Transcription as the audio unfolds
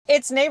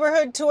It's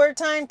neighborhood tour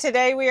time.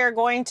 Today we are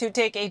going to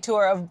take a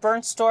tour of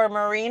Burnt Store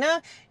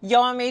Marina.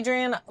 Yo, I'm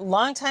Adrienne,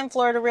 longtime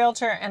Florida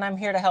realtor, and I'm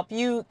here to help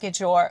you get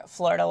your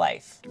Florida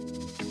life.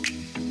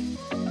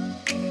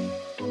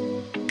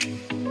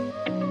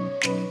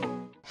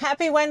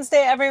 Happy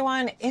Wednesday,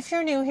 everyone. If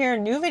you're new here,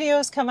 new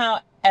videos come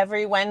out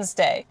every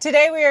Wednesday.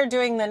 Today we are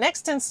doing the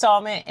next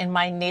installment in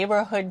my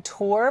neighborhood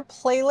tour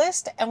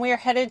playlist, and we are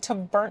headed to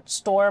Burnt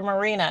Store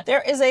Marina.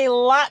 There is a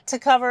lot to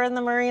cover in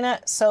the marina,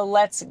 so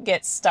let's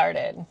get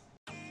started.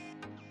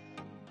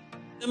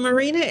 The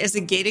marina is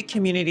a gated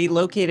community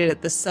located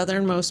at the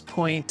southernmost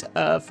point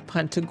of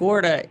Punta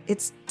Gorda.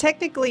 It's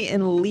technically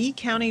in Lee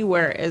County,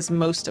 whereas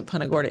most of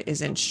Punta Gorda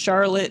is in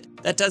Charlotte.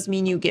 That does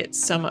mean you get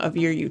some of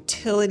your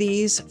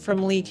utilities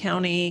from Lee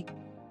County.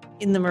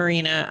 In the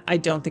marina, I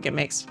don't think it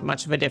makes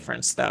much of a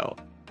difference though.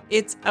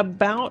 It's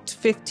about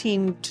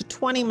 15 to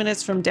 20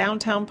 minutes from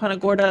downtown Punta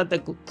Gorda. The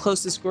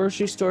closest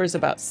grocery store is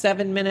about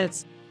 7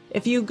 minutes.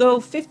 If you go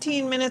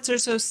 15 minutes or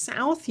so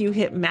south, you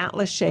hit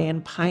Matlacha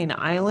and Pine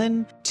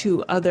Island,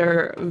 two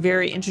other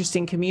very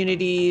interesting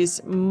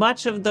communities.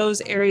 Much of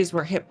those areas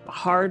were hit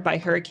hard by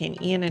Hurricane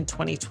Ian in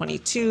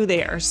 2022.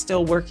 They are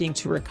still working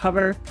to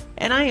recover,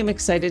 and I am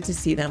excited to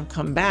see them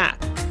come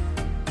back.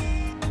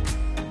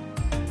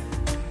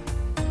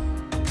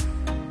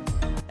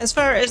 As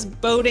far as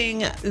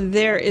boating,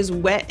 there is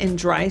wet and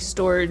dry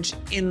storage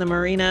in the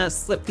marina.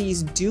 Slip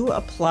fees do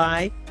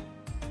apply.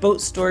 Boat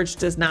storage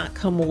does not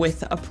come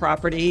with a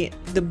property.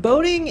 The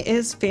boating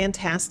is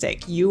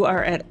fantastic. You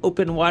are at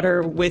open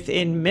water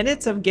within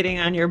minutes of getting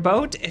on your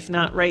boat, if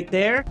not right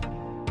there.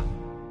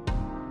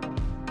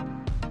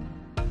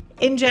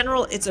 In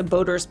general, it's a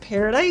boater's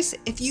paradise.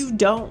 If you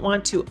don't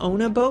want to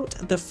own a boat,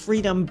 the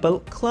Freedom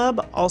Boat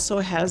Club also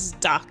has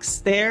docks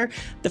there.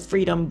 The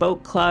Freedom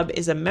Boat Club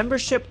is a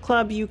membership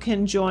club you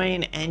can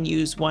join and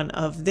use one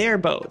of their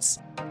boats.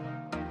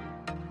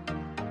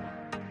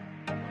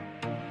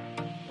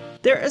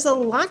 There is a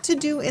lot to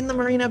do in the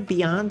marina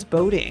beyond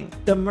boating.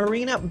 The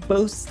marina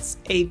boasts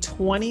a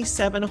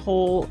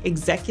 27-hole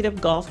executive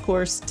golf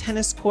course,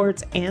 tennis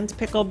courts, and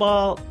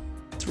pickleball.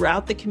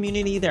 Throughout the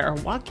community, there are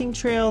walking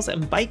trails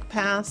and bike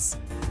paths.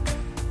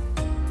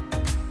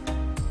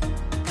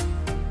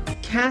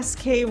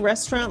 Cascade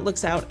Restaurant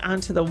looks out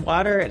onto the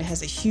water. It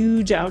has a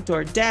huge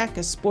outdoor deck,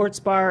 a sports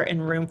bar,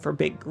 and room for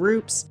big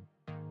groups.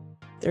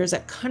 There's a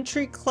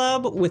country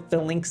club with the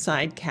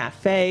Linkside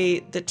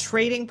Cafe. The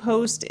Trading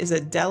Post is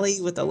a deli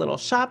with a little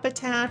shop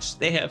attached.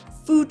 They have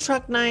food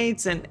truck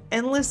nights and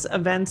endless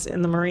events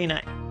in the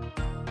marina.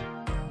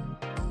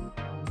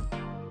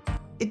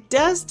 It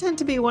does tend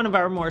to be one of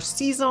our more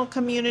seasonal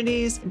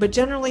communities, but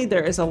generally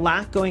there is a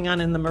lot going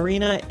on in the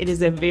marina. It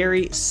is a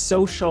very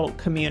social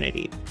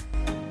community.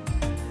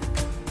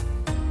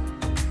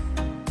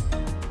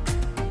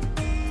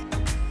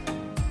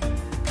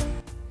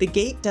 The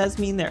gate does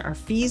mean there are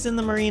fees in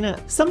the marina.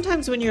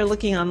 Sometimes when you're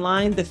looking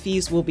online, the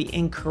fees will be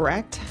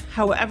incorrect.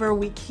 However,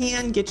 we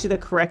can get you the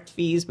correct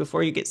fees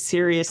before you get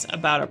serious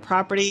about a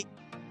property.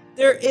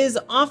 There is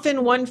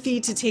often one fee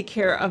to take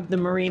care of the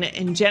marina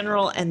in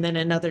general, and then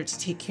another to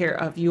take care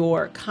of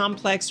your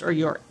complex or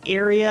your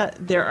area.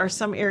 There are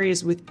some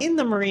areas within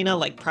the marina,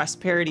 like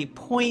Prosperity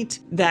Point,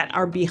 that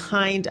are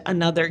behind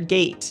another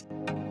gate.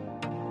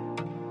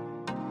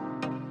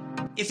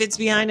 If it's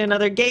behind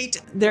another gate,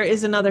 there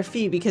is another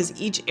fee because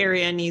each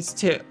area needs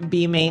to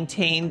be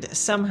maintained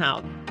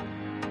somehow.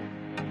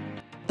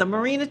 The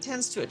marina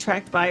tends to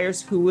attract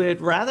buyers who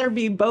would rather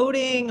be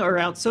boating or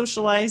out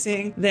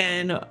socializing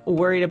than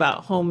worried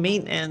about home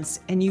maintenance,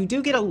 and you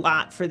do get a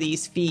lot for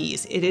these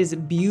fees. It is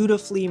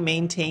beautifully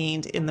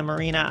maintained in the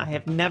marina. I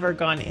have never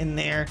gone in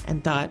there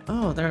and thought,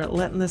 oh, they're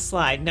letting this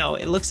slide. No,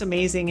 it looks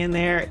amazing in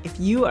there. If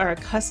you are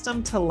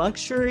accustomed to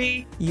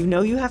luxury, you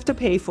know you have to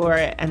pay for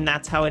it, and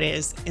that's how it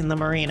is in the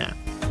marina.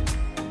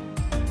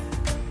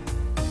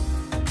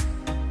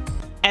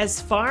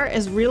 As far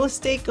as real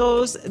estate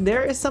goes,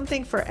 there is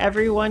something for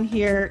everyone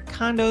here.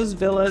 Condos,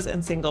 villas,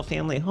 and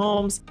single-family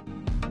homes.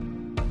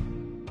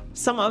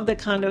 Some of the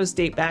condos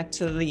date back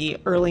to the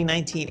early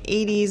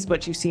 1980s,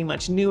 but you see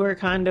much newer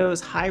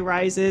condos,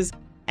 high-rises,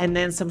 and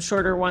then some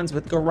shorter ones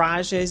with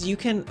garages. You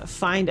can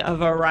find a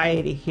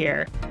variety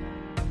here.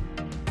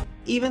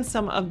 Even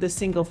some of the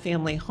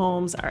single-family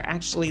homes are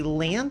actually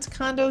land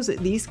condos.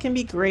 These can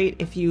be great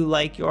if you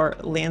like your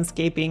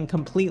landscaping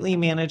completely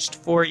managed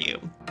for you.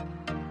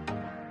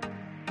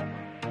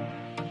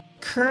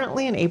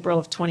 Currently in April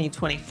of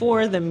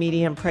 2024, the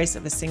median price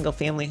of a single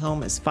family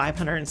home is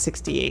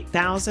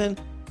 $568,000.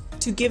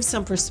 To give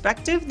some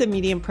perspective, the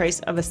median price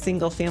of a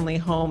single family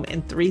home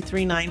in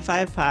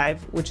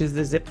 33955, which is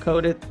the zip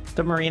code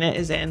the marina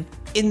is in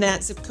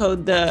that zip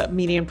code, the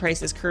median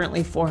price is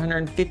currently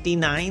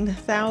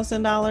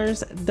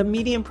 $459,000. The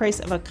median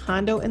price of a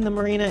condo in the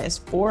marina is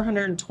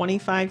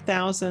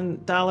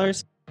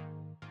 $425,000.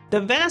 The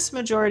vast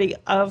majority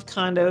of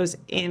condos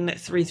in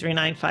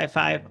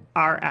 33955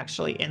 are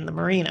actually in the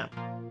marina.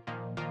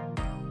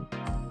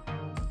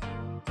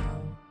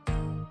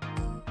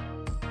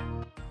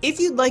 If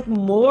you'd like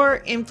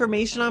more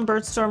information on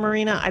Burnt Store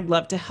Marina, I'd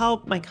love to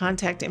help. My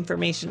contact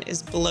information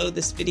is below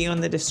this video in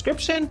the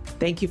description.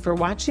 Thank you for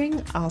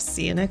watching. I'll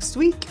see you next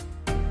week.